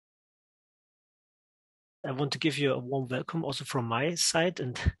I want to give you a warm welcome also from my side,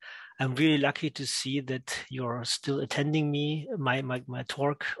 and I'm really lucky to see that you're still attending my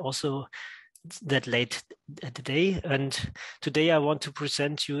talk also that late today. And today I want to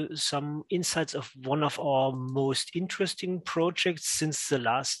present you some insights of one of our most interesting projects since the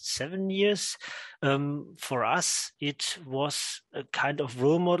last 7 years. For us, it was a kind of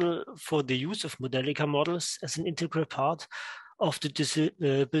role model for the use of Modelica models as an integral part of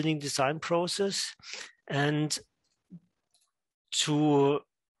the building design process. And to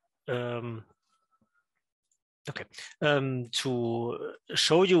to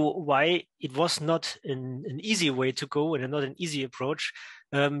show you why it was not an easy way to go and not an easy approach,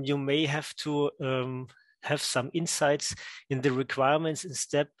 you may have to have some insights in the requirements and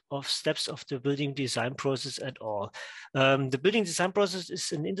steps of the building design process at all. The building design process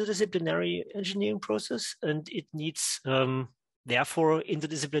is an interdisciplinary engineering process, and it needs therefore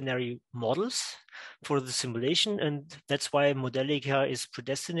interdisciplinary models for the simulation, and that's why Modelica is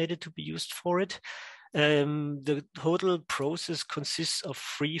predestinated to be used for it. The total process consists of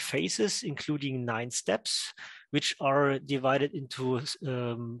 3 phases, including 9 steps, which are divided into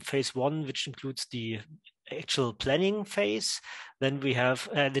phase 1, which includes the actual planning phase. Then we have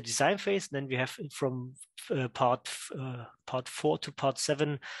the design phase. Then we have from part 4 to part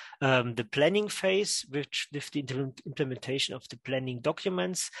 7, the planning phase, which with the implementation of the planning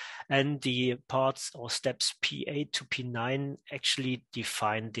documents, and the parts or steps P8 to P9 actually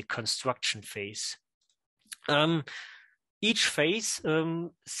define the construction phase. Each phase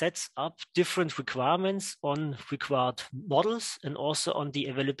sets up different requirements on required models and also on the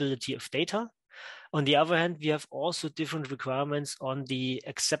availability of data. On the other hand, we have also different requirements on the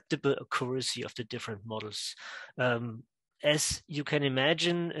acceptable accuracy of the different models. As you can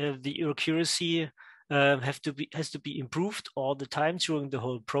imagine, the accuracy has to be improved all the time during the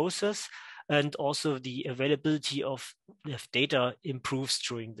whole process, and also the availability of data improves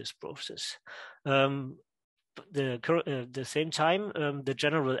during this process. The same time, the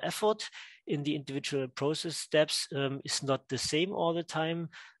general effort in the individual process steps is not the same all the time.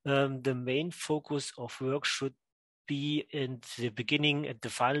 The main focus of work should be in the beginning, at the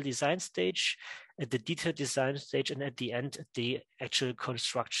final design stage, at the detailed design stage, and at the end, at the actual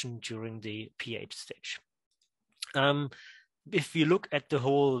construction during the P8 stage. If we look at the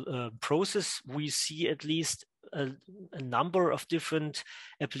whole process, we see at least a number of different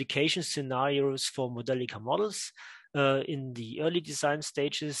application scenarios for Modelica models. In the early design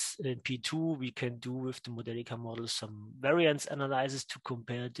stages, in P2, we can do with the Modelica models some variance analysis to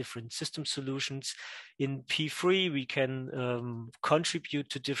compare different system solutions. In P3, we can contribute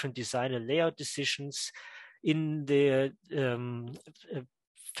to different design and layout decisions. In the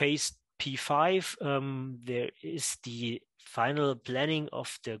phase P5, there is the final planning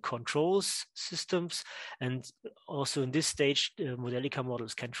of the controls systems, and also in this stage, the Modelica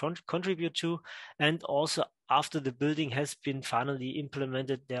models can contribute to. And also after the building has been finally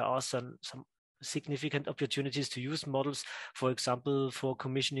implemented, there are some significant opportunities to use models, for example, for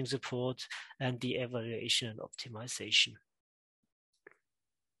commissioning support and the evaluation and optimization.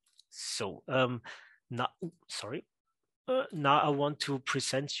 So now I want to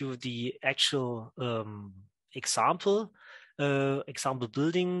present you the actual example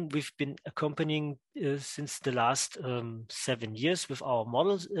building we've been accompanying since the last 7 years with our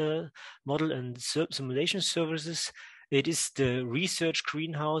model and simulation services. It is the research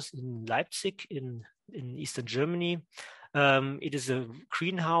greenhouse in Leipzig in Eastern Germany. It is a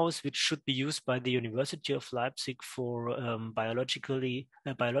greenhouse which should be used by the University of Leipzig for biological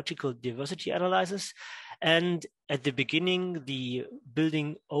diversity analysis. And at the beginning, the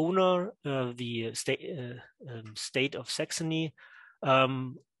building owner, the state of Saxony,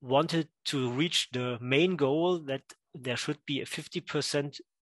 wanted to reach the main goal that there should be a 50%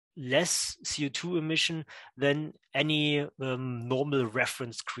 less CO2 emission than any normal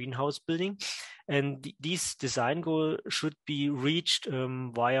reference greenhouse building. And this design goal should be reached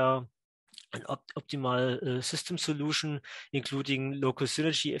via an optimal system solution, including local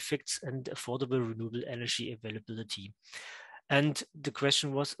synergy effects and affordable renewable energy availability. And the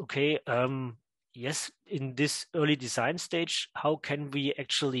question was, okay, yes, in this early design stage, how can we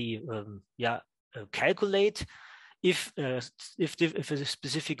actually calculate if a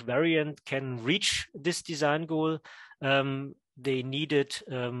specific variant can reach this design goal? They needed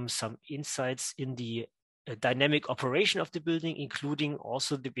some insights in the dynamic operation of the building, including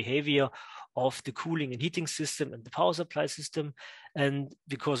also the behavior of the cooling and heating system and the power supply system. And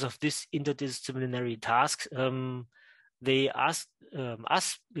because of this interdisciplinary task, they asked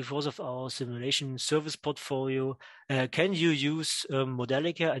us, because of our simulation service portfolio, can you use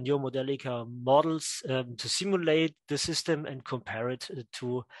Modelica and your Modelica models to simulate the system and compare it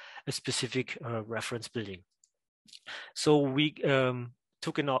to a specific reference building? So we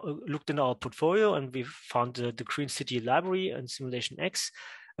looked in our portfolio, and we found the Green City library and Simulation X,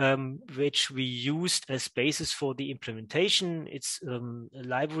 which we used as basis for the implementation. It's a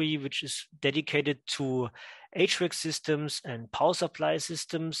library which is dedicated to HVAC systems and power supply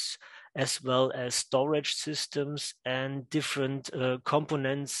systems, as well as storage systems and different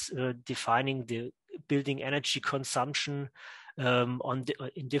components defining the building energy consumption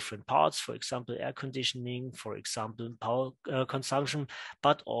in different parts, for example, air conditioning, for example, power consumption,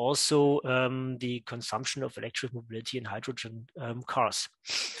 but also the consumption of electric mobility and hydrogen cars.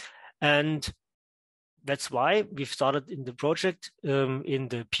 And that's why we've started in the project in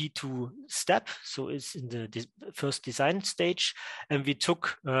the P2 step. So it's in the first design stage, and we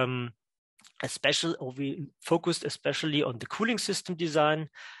took we focused especially on the cooling system design.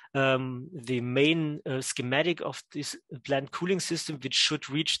 The main schematic of this planned cooling system, which should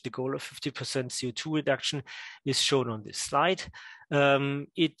reach the goal of 50% CO2 reduction, is shown on this slide.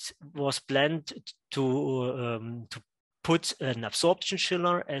 It was planned to put an absorption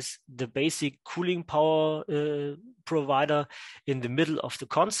chiller as the basic cooling power provider in the middle of the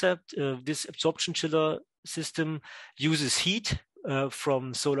concept. This absorption chiller system uses heat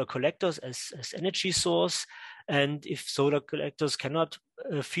from solar collectors as energy source. And if solar collectors cannot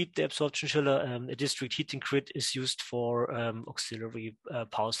feed the absorption chiller, a district heating grid is used for auxiliary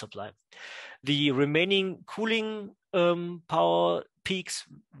power supply. The remaining cooling power peaks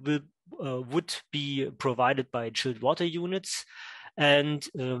would be provided by chilled water units. And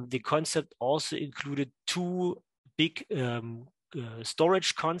the concept also included two big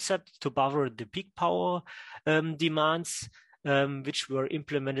storage concepts to buffer the peak power demands, which were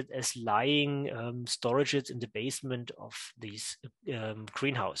implemented as lying storages in the basement of these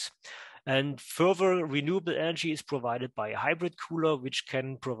greenhouse. And further renewable energy is provided by a hybrid cooler, which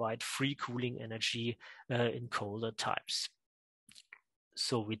can provide free cooling energy in colder times.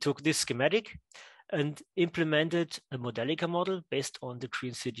 So we took this schematic and implemented a Modelica model based on the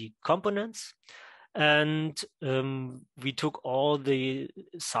Green City components. And we took all the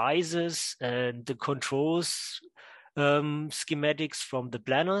sizes and the controls schematics from the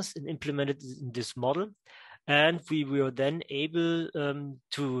planners and implemented in this model. And we were then able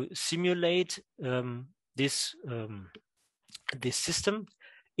to simulate this system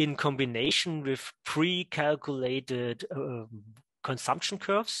in combination with pre-calculated consumption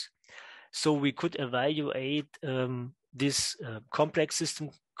curves. So we could evaluate this complex system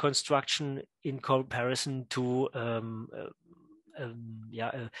construction in comparison to a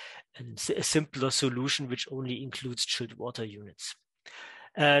simpler solution which only includes chilled water units.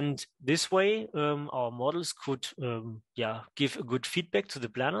 And this way, our models could give a good feedback to the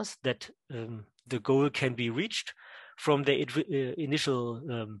planners that the goal can be reached from the initial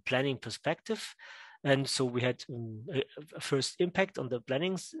planning perspective. And so we had a first impact on the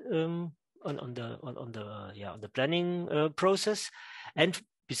plannings on the planning process. And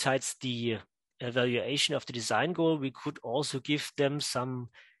besides the evaluation of the design goal, we could also give them some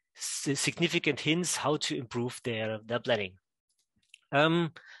significant hints how to improve their planning.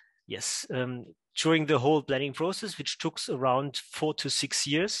 During the whole planning process, which took around 4 to 6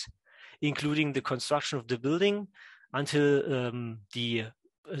 years, including the construction of the building until the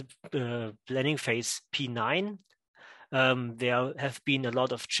planning phase P9, there have been a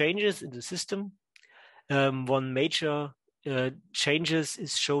lot of changes in the system. One major changes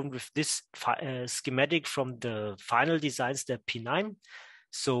is shown with this schematic from the final design step P9.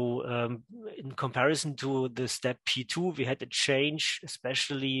 So in comparison to the step P2, we had a change,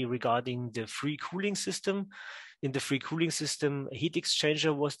 especially regarding the free cooling system. In the free cooling system, a heat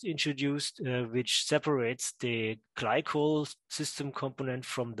exchanger was introduced, which separates the glycol system component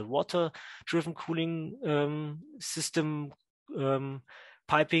from the water-driven cooling system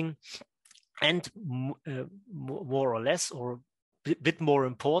piping. And more or less, or a bit more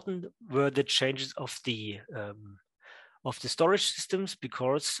important, were the changes of the storage systems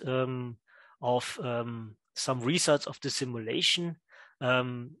because of some results of the simulation.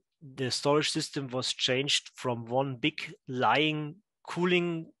 The storage system was changed from one big lying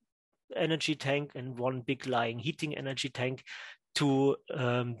cooling energy tank and one big lying heating energy tank to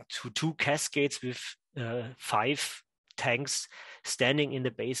 2 cascades with 5 tanks standing in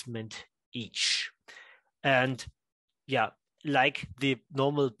the basement each. And like the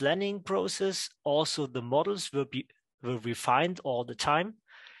normal planning process, also the models were refined all the time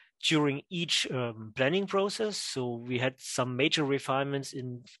during each planning process. So we had some major refinements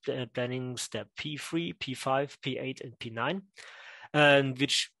in planning step P3, P5, P8, and P9, and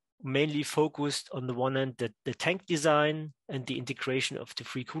which mainly focused on the one hand the tank design and the integration of the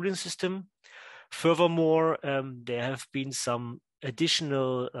free cooling system. Furthermore, there have been some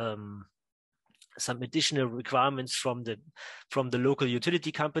additional requirements from the local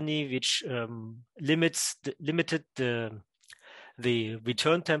utility company, which limited the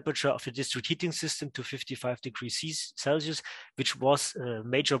return temperature of the district heating system to 55 degrees Celsius, which was a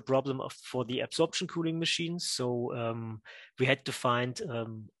major problem for the absorption cooling machines. So we had to find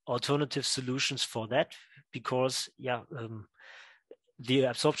alternative solutions for that, because the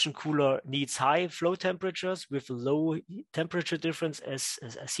absorption cooler needs high flow temperatures with low temperature difference as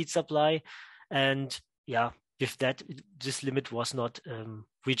heat supply. And with that, this limit was not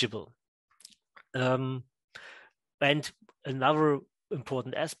reachable. And another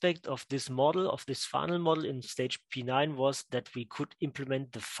important aspect of this final model in stage P9, was that we could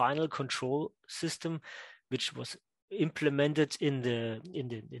implement the final control system, which was implemented in the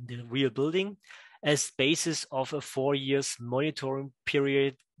real building, as basis of a 4 years monitoring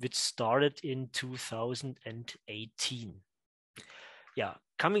period, which started in 2018.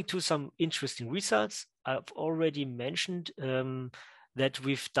 Coming to some interesting results, I've already mentioned that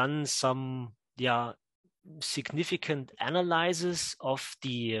we've done some significant analysis of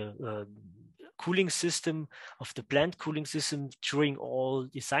the cooling system, of the plant cooling system during all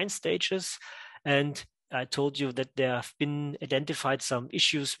design stages. And I told you that there have been identified some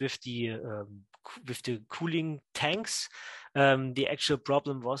issues with the cooling tanks. The actual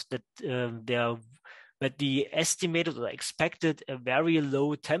problem was that the estimated or expected a very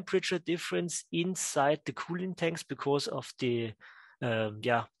low temperature difference inside the cooling tanks because of the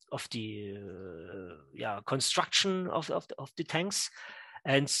construction of the tanks.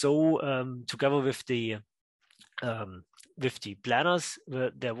 And so together with the planners,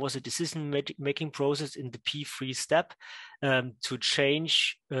 there was a decision-making process in the P3 step to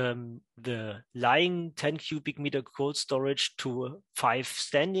change the lying 10 cubic meter cold storage to 5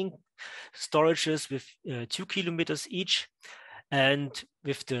 standing storages with 2 kilometers each. And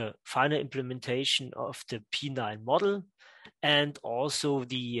with the final implementation of the P9 model, and also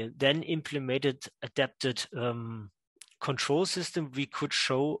the then implemented adapted control system, we could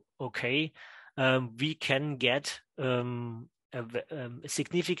show, we can get a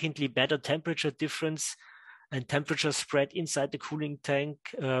significantly better temperature difference and temperature spread inside the cooling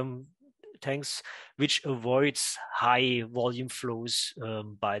tanks, which avoids high volume flows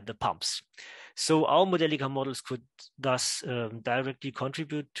by the pumps. So our Modelica models could thus directly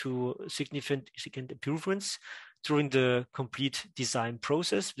contribute to significant improvements during the complete design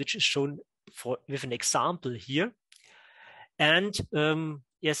process, which is shown with an example here. And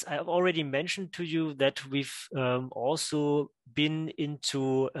yes, I have already mentioned to you that we've also been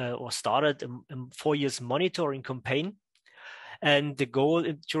into or started a 4 years monitoring campaign. And the goal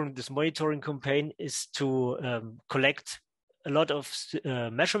during this monitoring campaign is to collect a lot of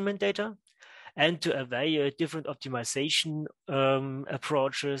measurement data and to evaluate different optimization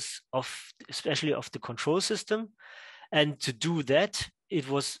approaches especially of the control system. And to do that, it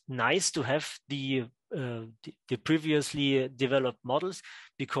was nice to have the previously developed models,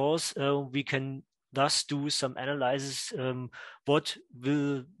 because we can thus do some analysis what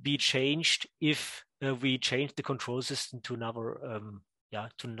will be changed if we change the control system to another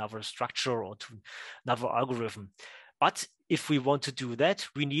structure or to another algorithm. But if we want to do that,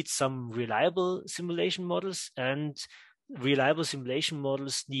 we need some reliable simulation models, and reliable simulation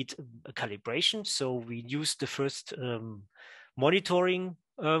models need a calibration. So we use the first monitoring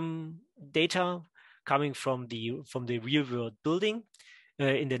data coming from the real world building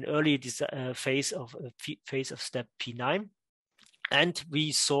in an early phase of step P9, and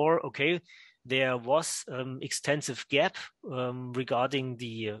we saw there was extensive gap regarding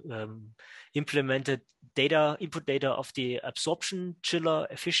the implemented input data of the absorption chiller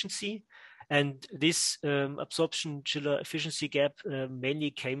efficiency. And this absorption chiller efficiency gap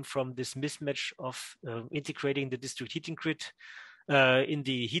mainly came from this mismatch of integrating the district heating grid in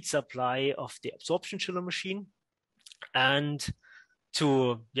the heat supply of the absorption chiller machine. And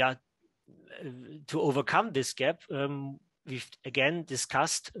to overcome this gap, we've again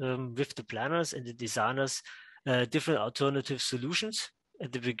discussed with the planners and the designers different alternative solutions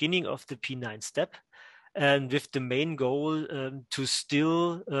at the beginning of the P9 step, and with the main goal to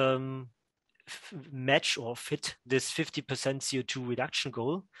still match or fit this 50% CO2 reduction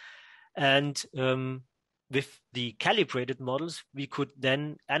goal. And with the calibrated models, we could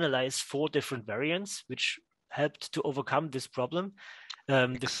then analyze 4 different variants, which helped to overcome this problem.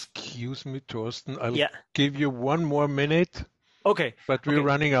 Excuse me, Torsten, I'll Yeah. give you 1 more minute. Okay. But we're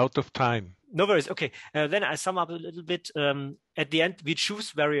running out of time. No worries. Okay. Then I sum up a little bit. At the end, we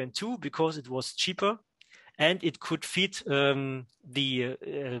choose variant 2 because it was cheaper and it could fit the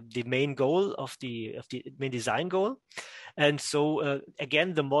main goal of the main design goal. And so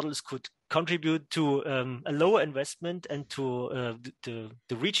again, the models could contribute to a lower investment and to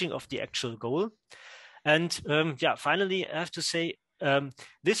the reaching of the actual goal. And yeah, finally, I have to say,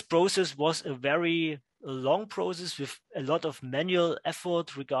 this process was a very long process with a lot of manual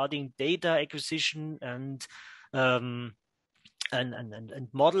effort regarding data acquisition and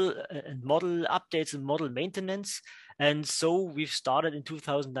model updates and model maintenance. And so we've started in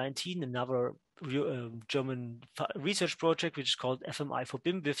 2019 another German research project, which is called FMI for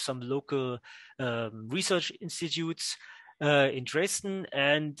BIM, with some local research institutes in Dresden.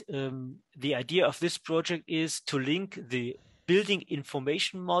 And the idea of this project is to link the building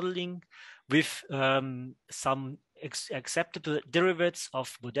information modeling with some acceptable derivatives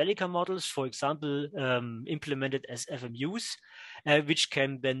of Modelica models, for example, implemented as FMUs, which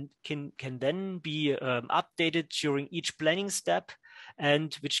can then be updated during each planning step,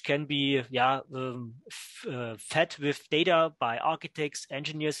 and which can be fed with data by architects,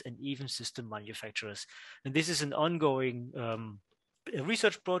 engineers, and even system manufacturers. And this is an ongoing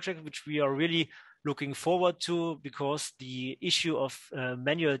research project which we are really looking forward to, because the issue of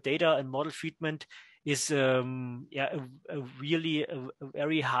manual data and model treatment is really a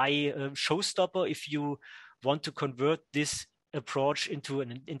very high showstopper if you want to convert this approach into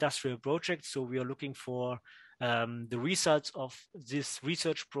an industrial project. So we are looking for the results of this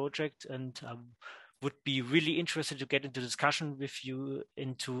research project, and would be really interested to get into discussion with you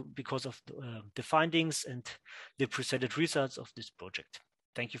because of the findings and the presented results of this project.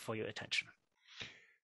 Thank you for your attention.